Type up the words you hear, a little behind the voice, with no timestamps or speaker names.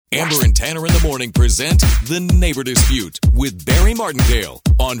Amber and Tanner in the morning present The Neighbor Dispute with Barry Martindale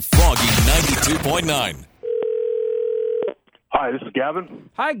on Froggy 92.9. Hi, this is Gavin.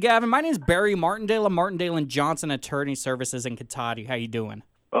 Hi, Gavin. My name is Barry Martindale of Martindale & Johnson Attorney Services in Cotati. How you doing?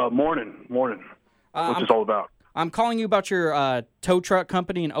 Morning. What's this all about? I'm calling you about your tow truck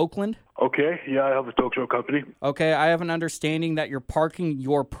company in Oakland. Okay, yeah, I have a tow truck company. Okay, I have an understanding that you're parking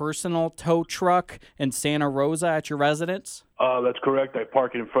your personal tow truck in Santa Rosa at your residence. That's correct. I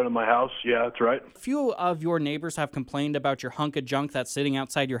park it in front of my house. Yeah, that's right. A few of your neighbors have complained about your hunk of junk that's sitting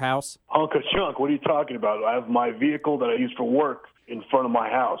outside your house. Hunk of junk? What are you talking about? I have my vehicle that I use for work in front of my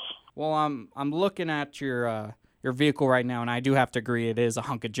house. Well, I'm looking at your vehicle right now, and I do have to agree it is a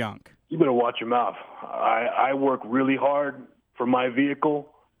hunk of junk. You better watch your mouth. I work really hard for my vehicle,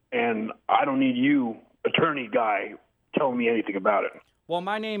 and I don't need you, attorney guy, telling me anything about it. Well,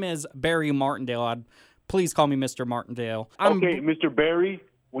 my name is Barry Martindale. Please call me Mr. Martindale. Okay, Mr. Barry,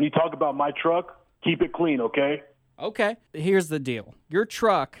 when you talk about my truck, keep it clean, okay? Okay. Here's the deal. Your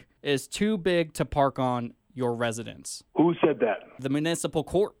truck is too big to park on your residence. Who said that? The municipal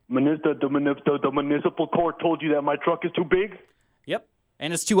court. The municipal court told you that my truck is too big? Yep.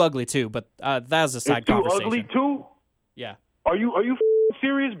 And it's too ugly, too, but that's a side conversation. It's too ugly, too? Yeah. Are you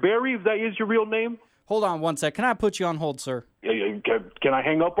serious, Barry, if that is your real name? Hold on one sec. Can I put you on hold, sir? Can I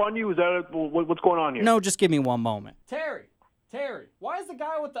hang up on you? Is that what's going on here? No, just give me one moment. Terry, why is the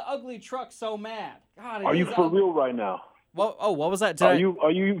guy with the ugly truck so mad? God, are you for real right now? What was that? Are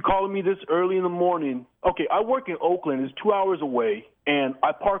you calling me this early in the morning? Okay, I work in Oakland. It's 2 hours away, and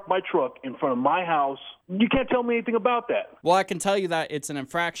I park my truck in front of my house. You can't tell me anything about that. Well, I can tell you that it's an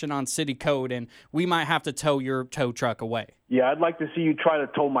infraction on city code, and we might have to tow your tow truck away. Yeah, I'd like to see you try to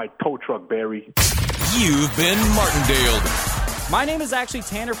tow my tow truck, Barry. You've been Martindale. My name is actually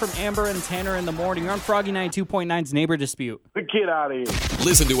Tanner from Amber and Tanner in the Morning. You're on Froggy 92.9's Neighbor Dispute. Get out of here.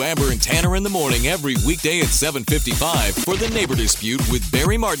 Listen to Amber and Tanner in the morning every weekday at 7:55 for The Neighbor Dispute with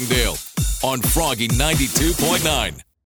Barry Martindale on Froggy 92.9.